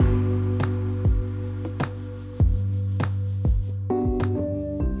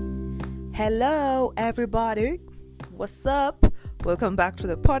Hello, everybody. What's up? Welcome back to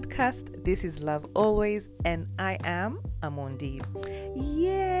the podcast. This is Love Always, and I am Amondi.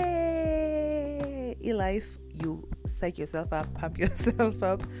 Yay! In life, you psych yourself up, pump yourself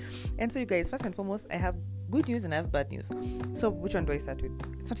up. And so, you guys, first and foremost, I have good news and I have bad news. So, which one do I start with?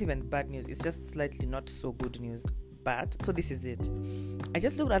 It's not even bad news, it's just slightly not so good news. But, so this is it. I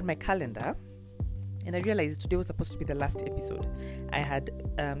just looked at my calendar and I realized today was supposed to be the last episode. I had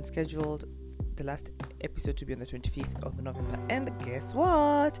scheduled the last episode to be on the 25th of November. And guess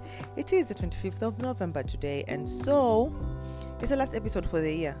what? It is the 25th of November today. And so, it's the last episode for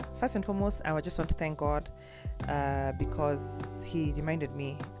the year. First and foremost, I just want to thank God because He reminded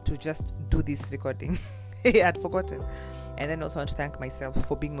me to just do this recording. I had forgotten. And then also want to thank myself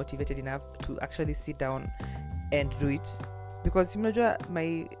for being motivated enough to actually sit down and do it. Because you know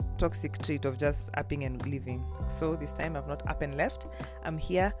my toxic trait of just upping and leaving. So this time I've not up and left. I'm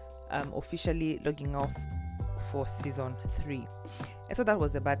here officially logging off for season 3. And so that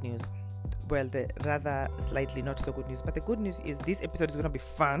was the bad news. Well, the rather slightly not so good news. But the good news is this episode is going to be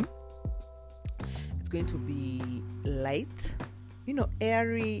fun. It's going to be light,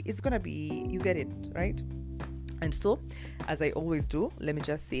 airy. It's going to be, you get it, right? And so, as I always do, let me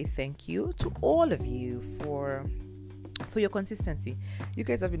just say thank you to all of you for your consistency. You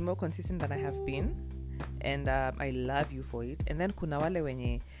guys have been more consistent than I have been, and I love you for it. And then kuna wale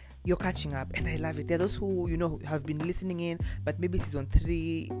wenye you're catching up, and I love it. There are those who have been listening in, but maybe season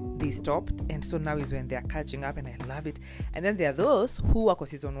 3 they stopped, and so now is when they are catching up, and I love it. And then there are those who are for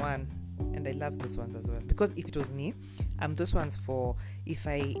season 1, and I love those ones as well, because if it was me, those ones for if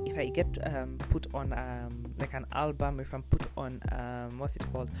I get put on like an album, if I'm put on what's it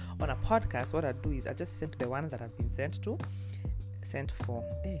called, on a podcast, what I do is I just send to the one that I've been sent for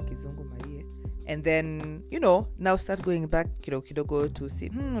kizungu maie, and then now start going back kidogo to see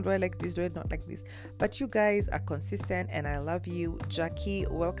do I like this, do I not like this. But you guys are consistent and I love you. Jackie,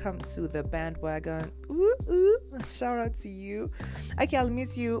 welcome to the bandwagon. Ooh, shout out to you. Okay, I'll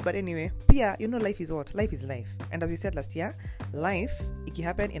miss you, but anyway, Pia, life is what? Life is life. And as we said last year, life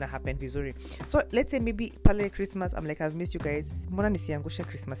ikihappen ina happen vizuri. So let's say maybe pale Christmas, I'm like, I've missed you guys, mbona nisiangushe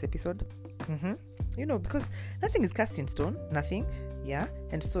Christmas episode? Because nothing is cast in stone, nothing. Yeah.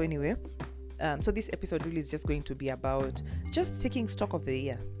 And so anyway, so this episode really is just going to be about just taking stock of the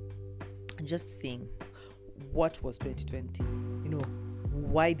year and just seeing what was 2020.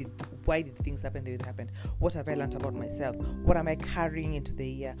 Why did things happen the way they happened? What have I learned about myself? What am I carrying into the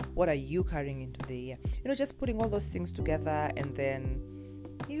year? What are you carrying into the year? Just putting all those things together, and then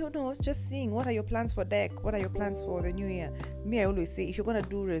just seeing what are your plans for deck, what are your plans for the new year. Me, I always say, if you're gonna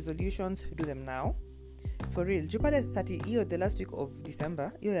do resolutions, do them now. For real. Jupale 30 the last week of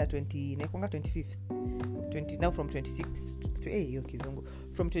December, 25th. 20 now from 26th to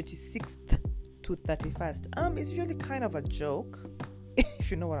from 26th to 31st. It's usually kind of a joke,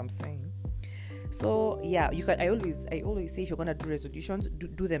 if you know what I'm saying. So yeah, you can I always say, if you're gonna do resolutions,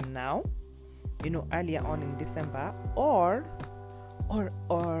 do them now, earlier on in December or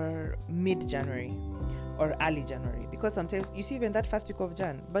mid-January or early January, because sometimes you see even that first week of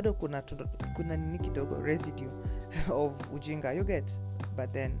Jan bado kuna nini kidogo residue of ujinga, you get.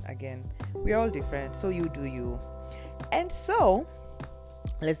 But then again, we're all different, so you do you. And so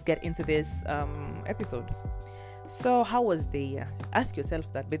let's get into this episode. So how was the year? Ask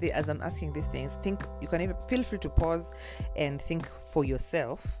yourself that. But as I'm asking these things, think, you can even feel free to pause and think for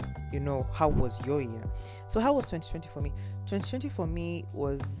yourself, how was your year? So how was 2020 for me? 2020 for me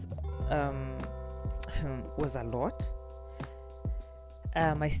was a lot.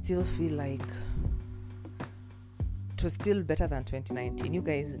 I still feel like it was still better than 2019. You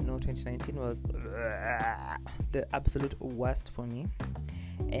guys know 2019 was the absolute worst for me,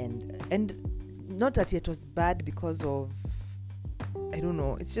 and not that it was bad because of, I don't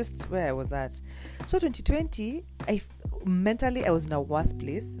know, it's just where I was at. So 2020, mentally I was in a worse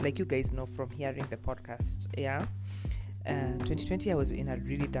place, like you guys know from hearing the podcast. 2020 I was in a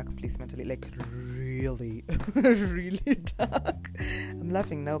really dark place mentally, like really really dark. I'm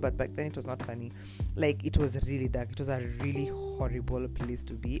laughing now, but back then it was not funny. Like, it was really dark. It was a really horrible place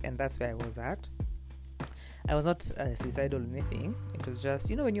to be, and that's where I was at. I was not suicidal or anything. It was just,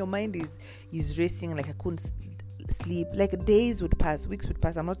 when your mind is racing, like I couldn't sleep. Like, days would pass, weeks would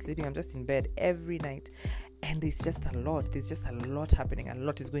pass. I'm not sleeping. I'm just in bed every night. And it's just a lot. There's just a lot happening. A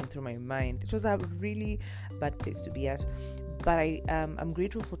lot is going through my mind. It was a really bad place to be at. But I'm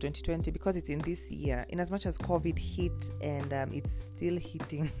grateful for 2020 because it's in this year. In as much as COVID hit, and it's still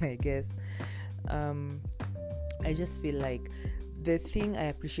hitting, I guess. I just feel like the thing I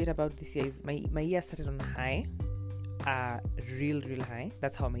appreciate about this year is my year started on a high. are real high.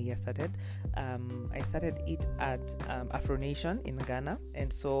 That's how my year started. I started it at Afro Nation in Ghana,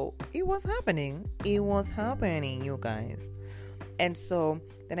 and so it was happening, you guys. And so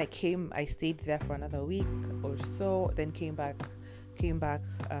then I stayed there for another week or so, then came back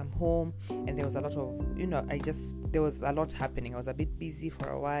home, and there was a lot of, there was a lot happening. I was a bit busy for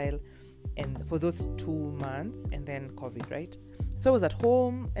a while, and for those 2 months, and then COVID, right? So I was at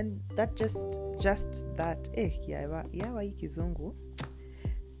home, and that just that yawa kizungu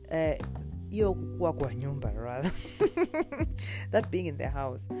hiyo kuwa kwa nyumba rather that being in the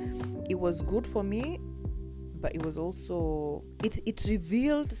house, it was good for me, but it was also it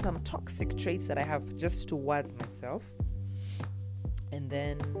revealed some toxic traits that I have just towards myself. And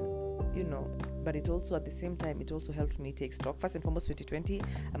then, but it also, at the same time, it also helped me take stock. First and foremost, 2020,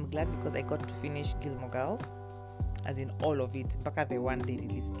 I'm glad because I got to finish Gilmore Girls, as in all of it, back at the one they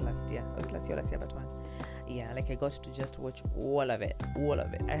released last year. Was it last year, but one? Yeah, like I got to just watch all of it.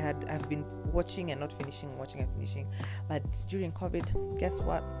 I've been watching and not finishing, watching and finishing. But during COVID, guess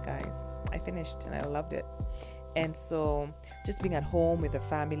what, guys? I finished and I loved it. And so just being at home with the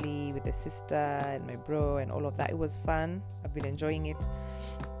family, with the sister and my bro and all of that, it was fun. I've been enjoying it.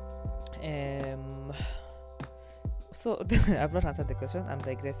 So I've not answered the question. I'm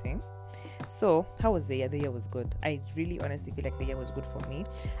digressing. So how was the year? The year was good. I really honestly feel like the year was good for me.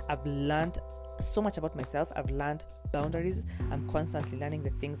 I've learned so much about myself. I've learned boundaries. I'm constantly learning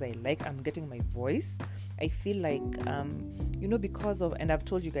the things I like. I'm getting my voice. I feel like because of, and I've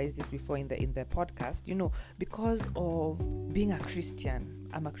told you guys this before in the podcast, because of being a Christian.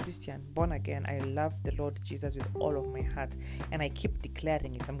 I'm a Christian, born again. I love the Lord Jesus with all of my heart, and I keep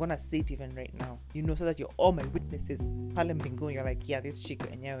declaring it. I'm gonna say it even right now, so that you're all my witnesses. You're like, yeah, this chick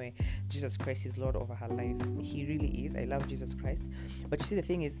anyway, Jesus Christ is Lord over her life. He really is. I love Jesus Christ. But you see, the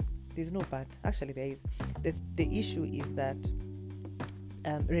thing is, there's no but. Actually, there is. The issue is that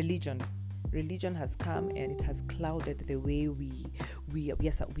religion has come and it has clouded the way we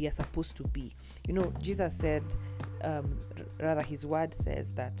are supposed to be. Jesus said, rather his word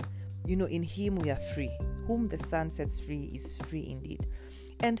says that, in him we are free. Whom the Son sets free is free indeed.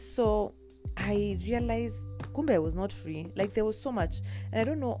 And so I realized, kumbe I was not free. Like, there was so much, and I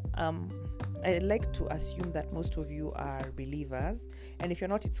don't know, I like to assume that most of you are believers, and if you're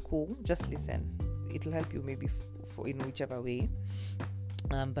not, it's cool. Just listen. It'll help you maybe for in whichever way.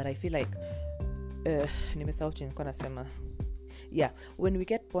 But I feel like when we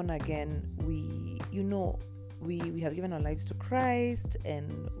get born again, we have given our lives to Christ,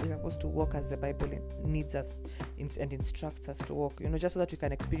 and we're supposed to walk as the Bible needs us and instructs us to walk, just so that we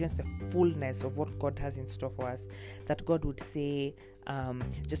can experience the fullness of what God has in store for us. That God would say,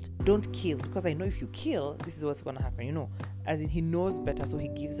 just don't kill, because I know if you kill, this is what's going to happen, as in he knows better, so he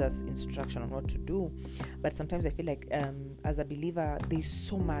gives us instruction on what to do. But sometimes I feel like as a believer, there's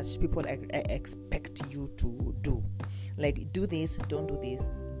so much people expect you to do, like, do this, don't do this,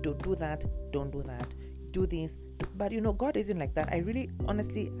 do that, don't do that, do this. But God isn't like that. I really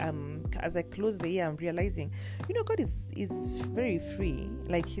honestly as I close the year, I'm realizing God is very free.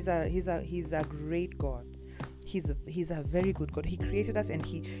 Like, he's a great God. He's a very good God. He created us, and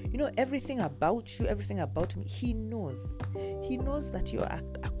he everything about you, everything about me, he knows that you're a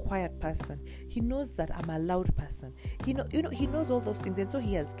quiet person. He knows that I'm a loud person. He knows all those things, and so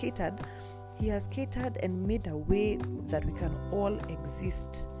he has catered and made a way that we can all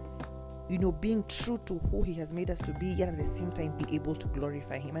exist, being true to who he has made us to be, yet at the same time be able to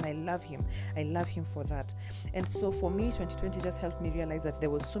glorify him. And I love him for that. And so for me, 2020 just helped me realize that there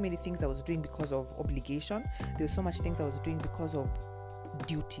was so many things I was doing because of obligation. There were so much things I was doing because of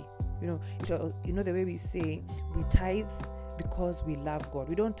duty. The way we say we tithe because we love God.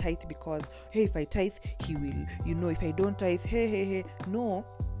 We don't tithe because, hey, if I tithe, he will. If I don't tithe, hey. No.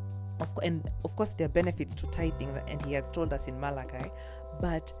 Of course, there are benefits to tithing, and he has told us in Malachi,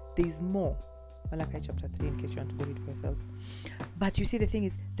 but there's more. Malachi chapter 3, in case you want to go read for yourself. But you see, the thing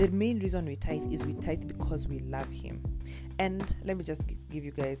is, the main reason we tithe is we tithe because we love him. And let me just give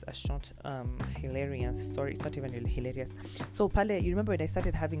you guys a short hilarious story. It's not even really hilarious. So Pale, you remember when I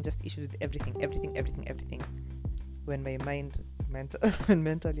started having just issues with everything, when my mind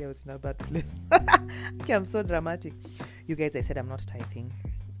mentally I was in a bad place. Okay, I'm so dramatic. You guys, I said I'm not tithing.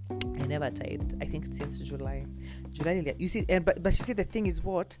 I never tithed. I think since July. You see, but you see, the thing is,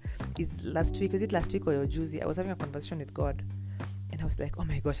 what is last week? Was it last week or Tuesday? I was having a conversation with God, and I was like, oh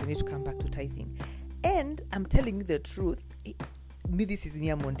my gosh, I need to come back to tithing. And I'm telling you the truth. This is me,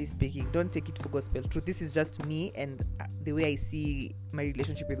 Amondi speaking. Don't take it for gospel truth. This is just me and the way I see my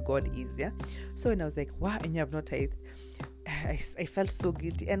relationship with God is, yeah. So when I was like, wow, and you have not tithed, I felt so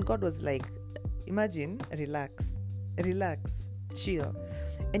guilty, and God was like, imagine, relax. relax, chill.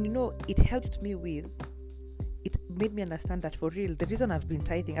 And it helped me it made me understand that for real, the reason I've been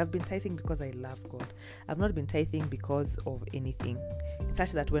tithing because I love God. I've not been tithing because of anything. It's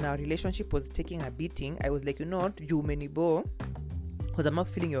such that when our relationship was taking a beating, I was like, you many bo, because I'm not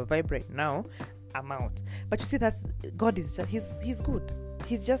feeling your vibe right now, I'm out. But you see, that's God is just, he's good.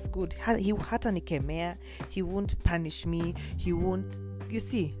 He's just good. He hatanikemea. He won't punish me. He won't, you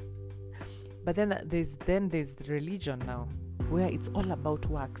see. But then there's religion now, where it's all about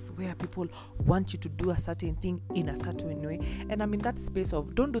works, where people want you to do a certain thing in a certain way. And I'm in that space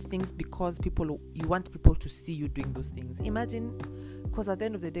of, don't do things because you want people to see you doing those things. Imagine, because at the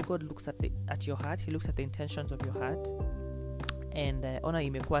end of the day, God looks at your heart. He looks at the intentions of your heart. And honor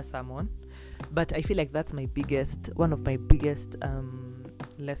imekuwa sermon, but I feel like that's one of my biggest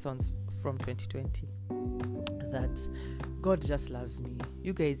lessons from 2020, that God just loves me.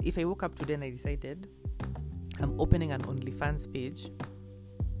 You guys, if I woke up today and I decided I'm opening an OnlyFans page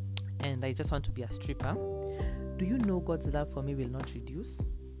and I just want to be a stripper, do you know God's love for me will not reduce?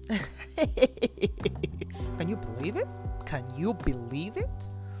 Can you believe it?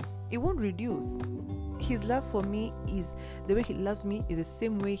 It won't reduce. His love for me is the way he loves me is the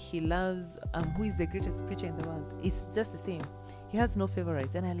same way he loves who is the greatest preacher in the world. It's just the same. He has no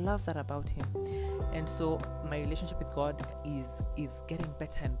favorites, and I love that about him. And so my relationship with God is getting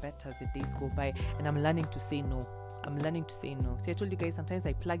better and better as the days go by, and I'm learning to say no. See, I told you guys, sometimes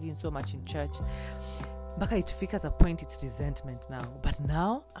I plug in so much in church, but it figures a point it's resentment now. But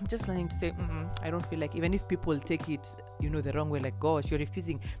now I'm just learning to say, I don't feel like, even if people take it, the wrong way, like, gosh, you're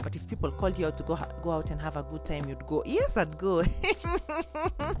refusing. But if people called you out to go out and have a good time, you'd go. Yes, I'd go.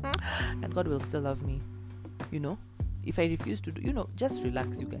 And God will still love me, if I refuse to do, just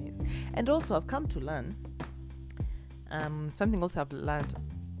relax, you guys. And also, I've come to learn, something else I've learned.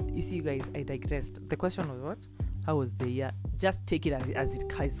 You see, you guys, I digressed. The question was what? How was the year? Just take it as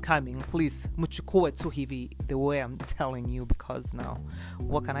it is coming, please. Muchukue too heavy the way I'm telling you, because now,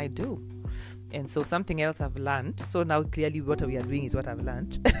 what can I do? And so something else I've learned. So now clearly what we are doing is what I've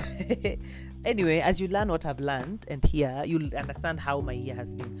learned. Anyway, as you learn what I've learned and here, you'll understand how my year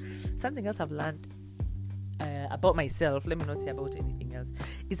has been. Something else I've learned about myself, let me not say about anything else,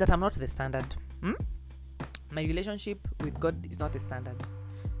 is that I'm not the standard. My relationship with God is not the standard.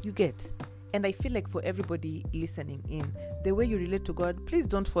 You get. And I feel like for everybody listening in, the way you relate to God, please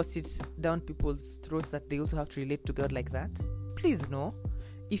don't force it down people's throats that they also have to relate to God like that. Please no.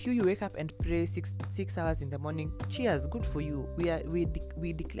 If you wake up and pray 6 hours in the morning, cheers, good for you.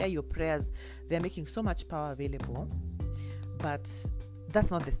 We declare your prayers. They're making so much power available. But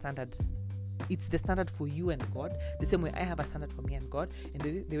that's not the standard. It's the standard for you and God, the same way I have a standard for me and God, and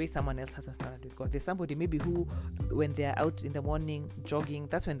the way someone else has a standard with God. There's somebody maybe who, when they're out in the morning jogging,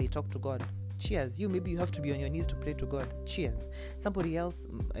 that's when they talk to God. Cheers. Maybe you have to be on your knees to pray to God. Cheers. Somebody else,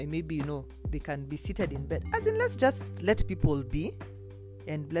 maybe, they can be seated in bed. As in, let's just let people be,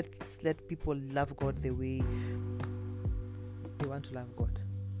 and let's let people love God the way they want to love God.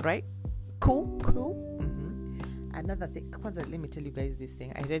 Right? Cool. Another thing, let me tell you guys this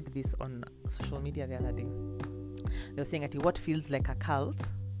thing. I read this on social media the other day. They were saying that what feels like a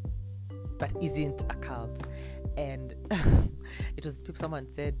cult but isn't a cult. And it was someone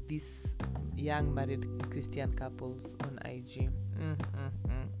said these young married Christian couples on IG.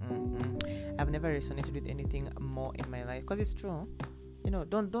 I've never resonated with anything more in my life, because it's true.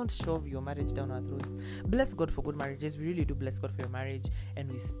 Don't shove your marriage down our throats. Bless God for good marriages. We really do bless God for your marriage,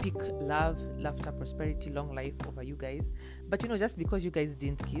 and we speak love, laughter, prosperity, long life over you guys. But just because you guys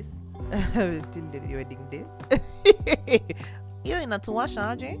didn't kiss till the wedding day, hiyo inatuwasha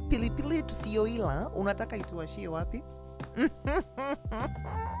aje? Pilipili tusiyoila unataka ituwashie wapi?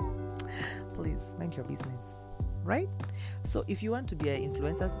 Please mind your business, right? So if you want to be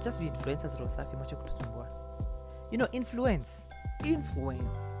influencers, just be influencers. Rosafi macho kutusumbua.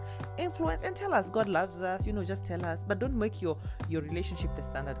 Influence and tell us God loves us. Just tell us, but don't make your relationship the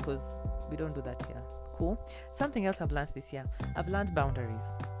standard, because we don't do that here. Cool. Something else I've learned this year. I've learned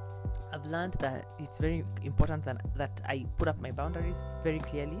boundaries. I've learned that it's very important that I put up my boundaries very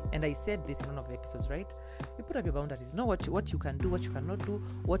clearly. And I said this in one of the episodes, right? You put up your boundaries. Know what you can do, what you cannot do,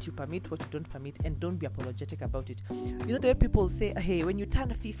 what you permit, what you don't permit, and don't be apologetic about it. The way people say, hey, when you turn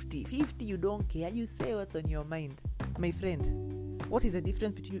 50, you don't care. You say what's on your mind. My friend, what is the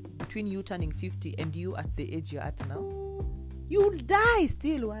difference between you turning 50 and you at the age you're at now? You'll die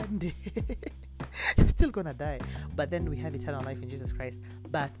still one day. You're still gonna die. But then we have eternal life in Jesus Christ.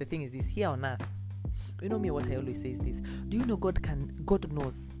 But the thing is this, here on earth, me, what I always say is this. Do you know God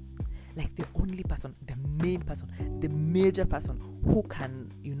knows, like, the only person, the main person, the major person who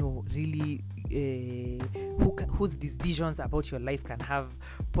can, really whose decisions about your life can have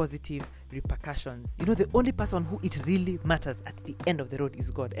positive repercussions. The only person who it really matters at the end of the road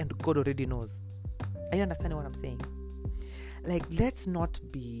is God, and God already knows. Are you understanding what I'm saying? Like, let's not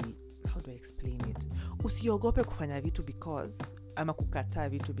be, how do I explain it? Usiogope kufanya vitu because, ama kukataa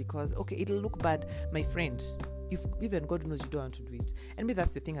vitu because, okay, it'll look bad, my friend. If even God knows you don't want to do it. And me,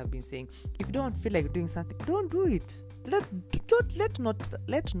 that's the thing I've been saying. If you don't feel like doing something, don't do it. Let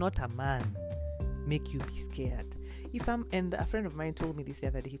not a man make you be scared. And a friend of mine told me this the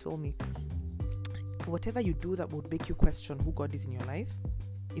other day. He told me, whatever you do that would make you question who God is in your life,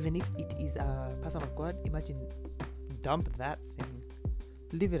 even if it is a person of God, imagine, dump that thing,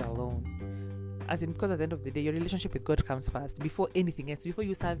 leave it alone. As in, because at the end of the day, your relationship with God comes first before anything else. Before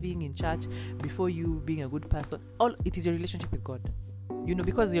you serving in church, before you being a good person, all it is your relationship with God.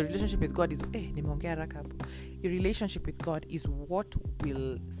 Because your relationship with God is your relationship with God is what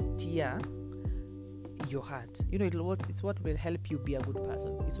will steer your heart. It's what will help you be a good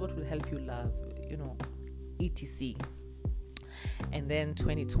person. It's what will help you love, etc. And then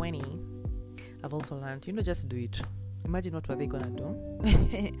 2020, I've also learned, just do it. Imagine what were they gonna do?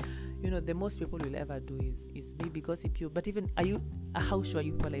 The most people will ever do is maybe gossip you. But even, how sure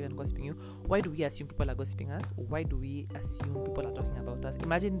you people are even gossiping you? Why do we assume people are gossiping us? Why do we assume people are talking about us?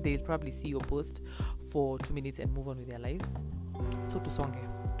 Imagine they'll probably see your post for 2 minutes and move on with their lives. So tusonge,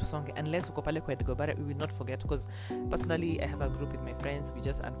 unless uko pale kwa Edgar Barrett, we will not forget, because personally I have a group with my friends. We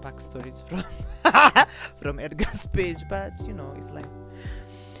just unpack stories from Edgar's page, but it's life.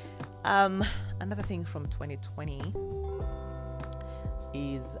 Another thing from 2020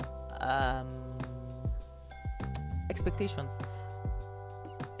 is expectations.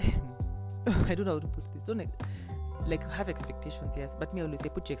 I don't know how to put this. Don't have expectations, yes, but me, I always say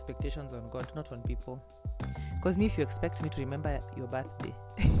put your expectations on God, not on people. Because if you expect me to remember your birthday,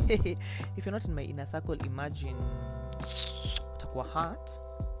 if you're not in my inner circle, imagine utakuwa hurt.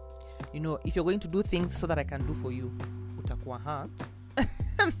 If you're going to do things so that I can do for you, utakuwa hurt.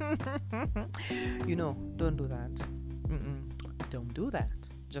 Don't do that. Don't do that.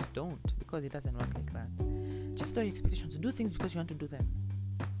 Just don't, because it doesn't work like that. Just know your expectations. Do things because you want to do them.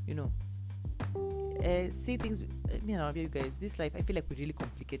 Say things. You guys, this life, I feel like we really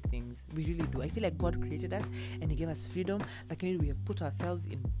complicate things. We really do. I feel like God created us and He gave us freedom. Like, we have put ourselves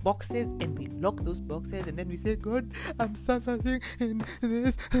in boxes and we lock those boxes, and then we say, God, I'm suffering in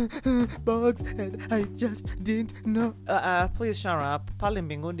this box and I just didn't know. Please shut up. Pale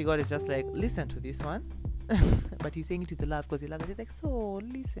mbinguni, God is just like, listen to this one. But He's saying it with love, because He loves it. He's like, so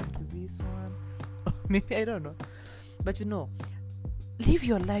listen to this one. Maybe, I don't know. But live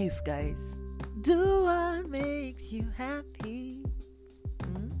your life, guys. Do what makes you happy.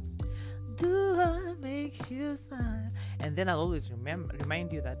 Do what makes you smile. And then I'll always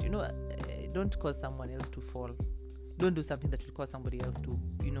remind you that, don't cause someone else to fall. Don't do something that will cause somebody else to,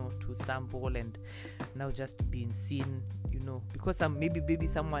 to stumble and now just being seen, because maybe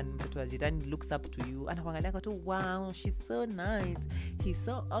someone mtoto wa jirani looks up to you, anakuangalia kwa tu, wow, she's so nice, he's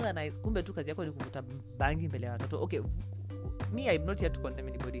so organized. Kumbe tu kazi yako ni kuvuta bangi mbele ya watoto. Okay, me, I'm not here to condemn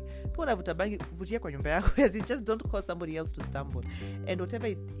anybody. Kama unavuta bangi, vutia kwa nyumba yako. Just don't cause somebody else to stumble. And whatever,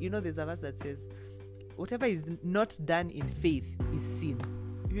 there's a verse that says, whatever is not done in faith is sin.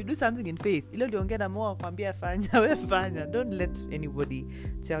 If you do something in faith, ilo liongea na Moa kwambia fanya, we fanya. Don't let anybody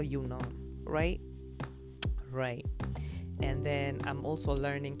tell you no, right? And then I'm also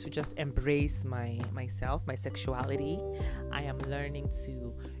learning to just embrace myself, my sexuality. I am learning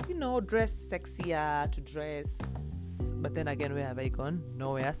to, dress sexier, to dress. But then again, where have I gone?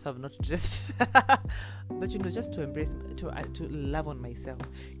 Nowhere, so I've not dressed. But just to embrace, to love on myself.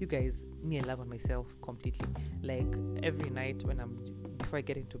 You guys, me, I love on myself completely. Like every night before I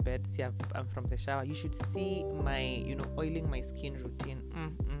get into bed, see, I'm from the shower. You should see my, oiling my skin routine.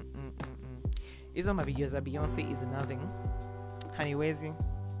 Hizo mavideo za Beyonce is nothing. Haniwezi.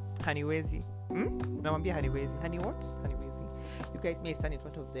 Namwambia haniwezi. Hani what? Haniwezi. You guys, may stand in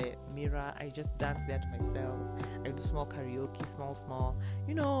front of the mirror. I just dance there to myself. I do small karaoke, small.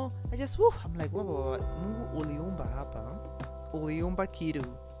 I just, I'm like, wow, Mungu uliumba hapa. Uliumba kidu.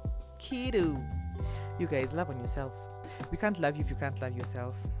 You guys, love on yourself. We can't love you if you can't love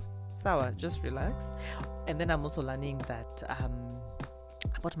yourself. Sawa, just relax. And then I'm also learning that,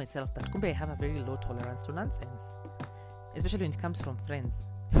 about myself, that kumbe I have a very low tolerance to nonsense. Especially when it comes from friends.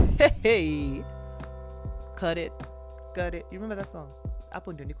 Hey, cut it. You remember that song?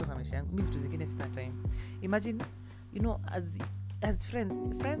 Hapo ndio niko na maisha yangu. Mimi vitu zingine sina time. Imagine, as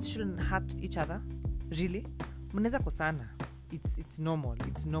friends shouldn't hurt each other. Really? Mnaweza kosana. It's normal.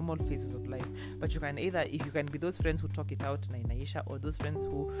 It's normal phases of life. But you can either, if you can be those friends who talk it out na inaisha, or those friends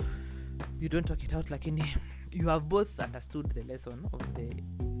who you don't talk it out, like you have both understood the lesson of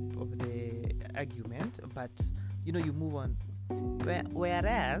the argument, but you move on.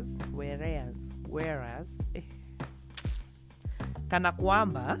 Whereas kana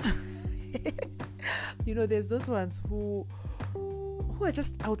kwamba there's those ones who are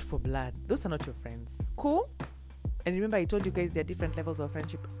just out for blood. Those are not your friends. Cool. And remember, I told you guys there are different levels of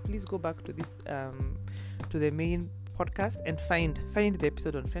friendship. Please go back to this to the main podcast and find the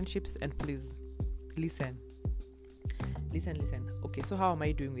episode on friendships, and please listen. Okay, so how am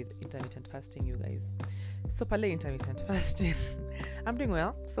I doing with intermittent fasting, you guys? So pale intermittent fasting, I'm doing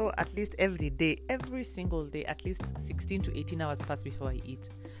well. So at least every single day, at least 16 to 18 hours pass before I eat.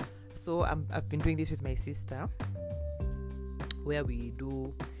 So I've been doing this with my sister, where we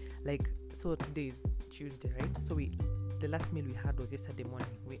do so today is Tuesday, right? So the last meal we had was yesterday morning.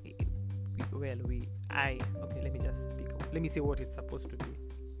 Let me say what it's supposed to be.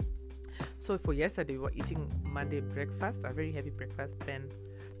 So for yesterday, we were eating Monday breakfast, a very heavy breakfast. Then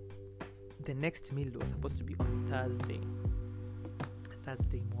the next meal was supposed to be on Thursday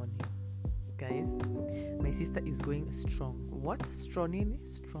morning. Guys, my sister is going strong. What? Strong?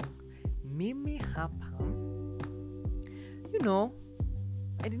 Mimi hapa.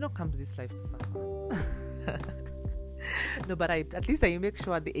 I did not come to this life to suffer. No, but at least I make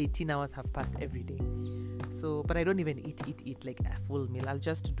sure the 18 hours have passed every day. So, but I don't even eat like a full meal. I'll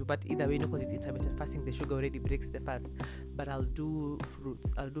just do, but either way, because it's intermittent fasting, the sugar already breaks the fast. But I'll do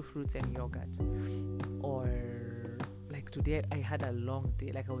fruits. And yogurt. Or like today, I had a long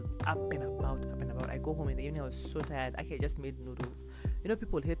day. Like I was up and about. I go home in the evening, I was so tired. I just made noodles.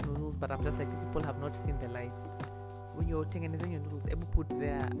 People hate noodles, but I'm just like, these people have not seen the lights. When you're tengenezing your noodles,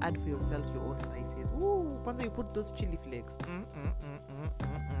 add for yourself your own spices. Once you put those chili flakes.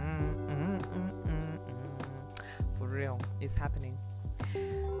 For real, it's happening.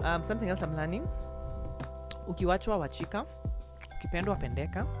 Something else I'm learning. Ukiwachwa wachika, ukipendwa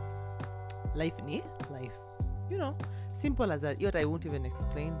pendeka. Life ni life. Simple as that. What I won't even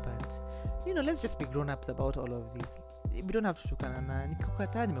explain, but let's just be grown-ups about all of this. We don't have to shukanana.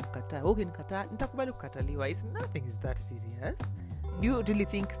 Nikikukataa, nimekukataa. Okay, nikataa, nitakubali kukataliwa. Nothing is that serious. Do you really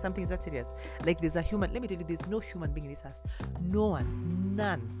think something is that serious? Like there's a human, let me tell you, there's no human being in this earth. No one,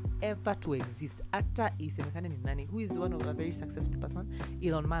 none, ever to exist. Ata isemekane ni nani, who is one of a very successful person?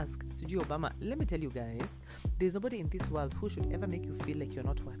 Elon Musk, Sujui Obama. Let me tell you guys, there's nobody in this world who should ever make you feel like you're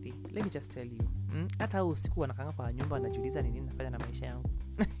not worthy. Let me just tell you. Ata usiku wanakanga kwa nyumba wanajiuliza ni nini nafanya na maisha yangu.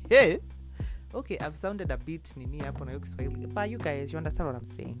 Hey! Okay, I've sounded a bit nini hapo na Kiswahili, but you guys, you understand what I'm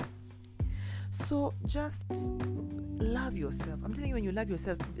saying. So just love yourself. I'm telling you, when you love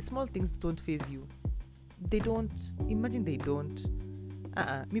yourself, small things don't faze you. They don't. Imagine they don't.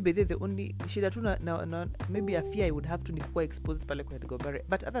 Maybe they're the only shida tu na maybe a fear I would have to nikuwa exposed pale kwa Edgar Barry.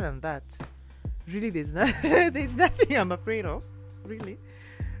 But other than that, really there's nothing I'm afraid of. Really.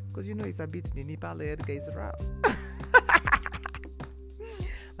 Because it's a bit nini pale Edgar is rough.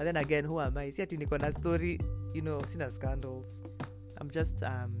 But then again, who am I? See, ati niko na story, sina scandals. I'm just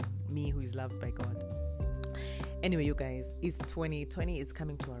me who is loved by God. Anyway, you guys, it's 2020 is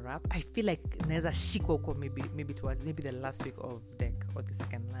coming to a wrap. I feel like neza shiko maybe towards the last week of deck or the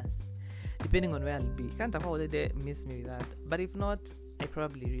second last, depending on where I'll be. Can't holiday miss me with that. But if not, I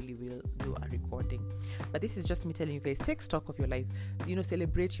probably really will do a recording. But this is just me telling you guys, take stock of your life.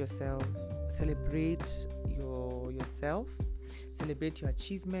 Celebrate yourself. Celebrate yourself. Celebrate your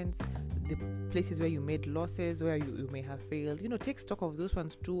achievements, the places where you made losses, where you may have failed. Take stock of those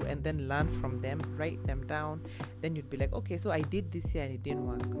ones too, and then learn from them, write them down. Then you'd be like, okay, so I did this year and it didn't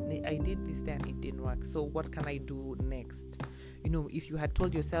work. I did this there and it didn't work. So what can I do next? If you had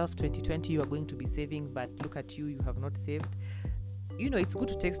told yourself 2020 you are going to be saving, but look at you have not saved. It's good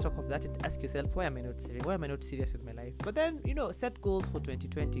to take stock of that and ask yourself, why am I not saving? Why am I not serious with my life? But then, set goals for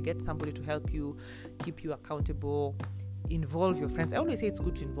 2020. Get somebody to help you, keep you accountable. Involve your friends. I always say it's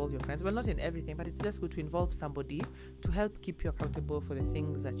good to involve your friends. Well, not in everything, but it's just good to involve somebody to help keep you accountable for the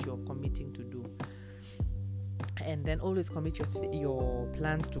things that you're committing to do. And then always commit your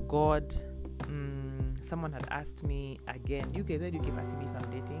plans to God. Someone had asked me again, you guys, why do you keep asking me if I'm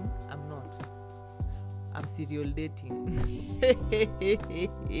dating? I'm not. I'm serial dating.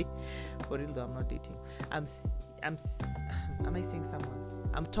 For real though, I'm not dating. Am I saying someone?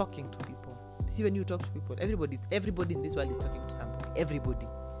 I'm talking to people. See, when you talk to people, everybody in this world is talking to somebody.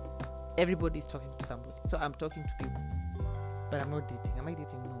 Everybody is talking to somebody. So I'm talking to people, but I'm not dating. Am I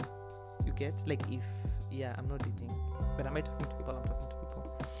dating? No. You get? I'm not dating. But am I talking to people? I'm talking to people.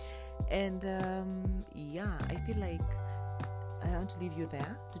 And I feel like I want to leave you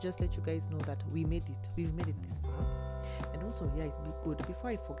there to just let you guys know that we made it. We've made it this far. And also, yeah, it's be good. Before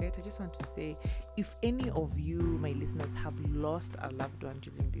I forget, I just want to say, if any of you, my listeners, have lost a loved one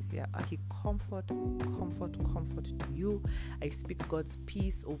during this year, okay, comfort to you. I speak God's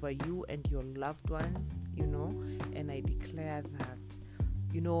peace over you and your loved ones, and I declare that,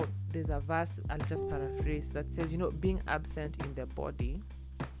 there's a verse, I'll just paraphrase, that says, being absent in the body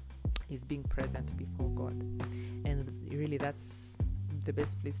is being present before God. And really, that's the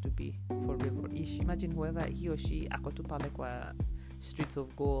best place to be, for real. Imagine whoever he or she akotupa like streets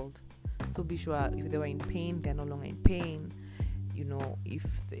of gold. So be sure, if they were in pain, they're no longer in pain.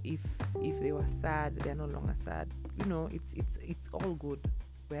 If they were sad, they're no longer sad. It's all good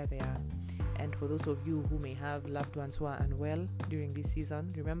where they are. And for those of you who may have loved ones who are unwell during this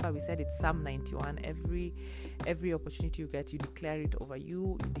season, remember we said it's Psalm 91. Every opportunity you get, you declare it over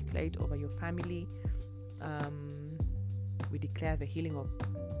you declare it over your family. We declare the healing of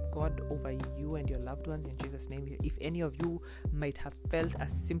God over you and your loved ones in Jesus' name. If any of you might have felt a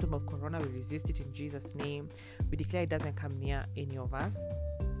symptom of corona, we resist it in Jesus' name. We declare it doesn't come near any of us.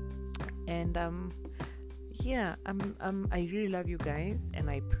 And I really love you guys, and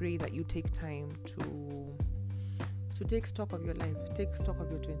I pray that you take time to take stock of your life, take stock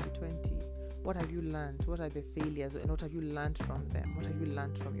of your 2020. What have you learned? What are the failures, and what have you learned from them? What have you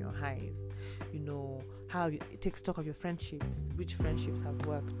learned from your highs? How you take stock of your friendships. Which friendships have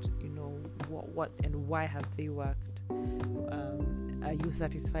worked? What and why have they worked? Are you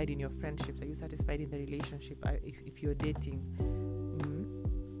satisfied in your friendships? Are you satisfied in the relationship? If you're dating,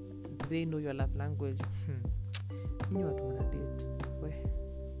 do they know your love language? You know what to date. Well,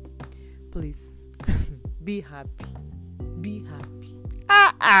 please be happy. Be happy.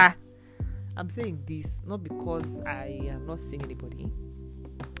 I'm saying this not because I am not seeing anybody,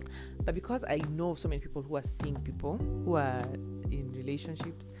 but because I know so many people who are seeing people who are in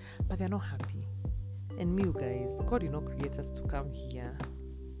relationships, but they're not happy. And me, you guys, God did not create us to come here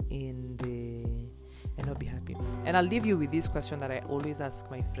and not be happy. And I'll leave you with this question that I always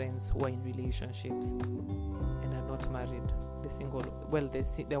ask my friends who are in relationships and are not married. The single,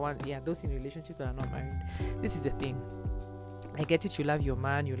 those in relationships that are not married. This is the thing. I get it, you love your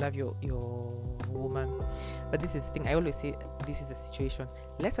man, you love your woman, but this is the thing. I always say this is a situation.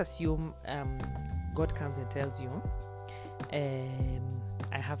 Let's assume God comes and tells you,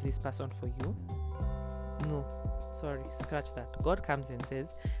 I have this person for you. No, sorry, scratch that. God comes and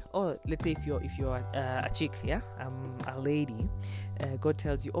says, let's say if you're a chick, a lady, God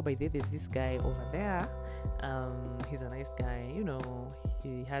tells you, by the way, there's this guy over there. He's a nice guy,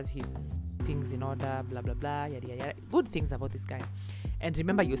 he has his things in order, blah blah blah, yada yada yada. Good things about this guy. And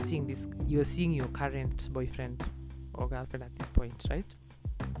remember, you're seeing your current boyfriend or girlfriend at this point, right?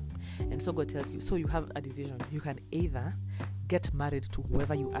 And so God tells you, so you have a decision. You can either get married to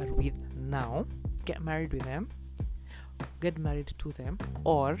whoever you are with now, get married with them, get married to them,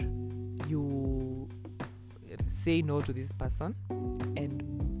 or you say no to this person,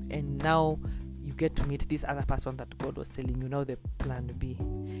 and now you get to meet this other person that God was telling you, now the plan B.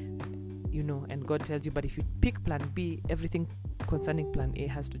 And God tells you, but if you pick plan B, everything concerning plan A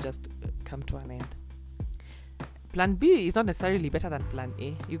has to just come to an end. Plan B is not necessarily better than plan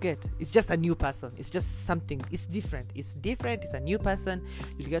A. You get? It's just a new person. It's just something. It's different. It's a new person.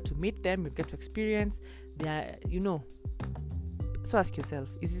 You'll get to meet them. You'll get to experience. So ask yourself,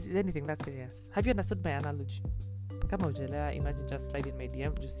 is anything that serious? Have you understood my analogy? Kama hujalewa, imagine just slide in my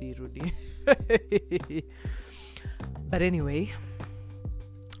DM, just see Rudy. But anyway,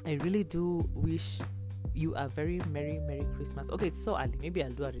 I really do wish you a very Merry Christmas. Okay, it's so early. Maybe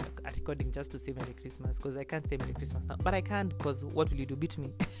I'll do a recording just to say Merry Christmas, because I can't say Merry Christmas now. But I can't, because what will you do? Beat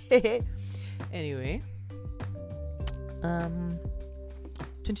me. Anyway,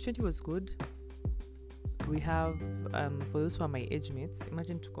 2020 was good. We have, for those who are my age mates,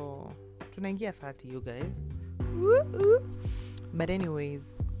 imagine tunaingia 30, you guys. Woo-hoo. But anyways,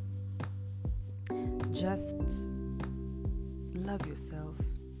 just love yourself.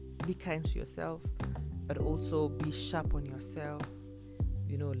 Be kind to yourself, but also be sharp on yourself.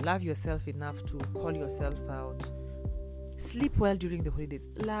 Love yourself enough to call yourself out. Sleep well during the holidays.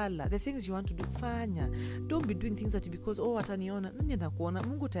 The things you want to do, fanya. Don't be doing things that because ataniona, nani anakuona,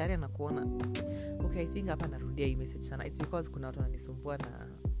 Mungu tayari anakuona. Okay, I think hapa narudia hii message sana. It's because kuna watu wananisumbua na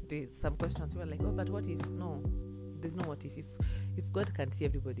some questions were like, but what if? No, there's no what if. If God can see,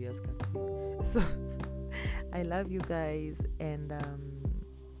 everybody else can see. So I love you guys, and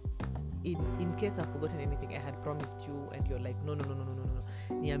in case I've forgotten anything I had promised you and you're like, no,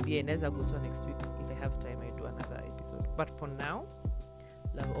 niambie, naweza guswa next week. If I have time, I do another episode. But for now,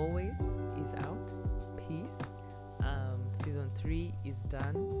 Love Always is out. Peace. Season 3 is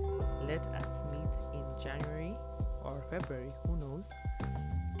done. Let us meet in January or February, who knows,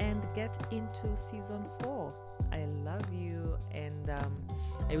 and get into season 4. I love you, and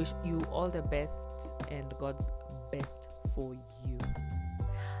I wish you all the best and God's best for you.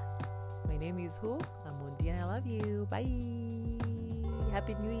 My name is who? I'm Mondi, and I love you. Bye.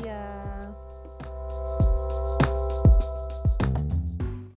 Happy New Year.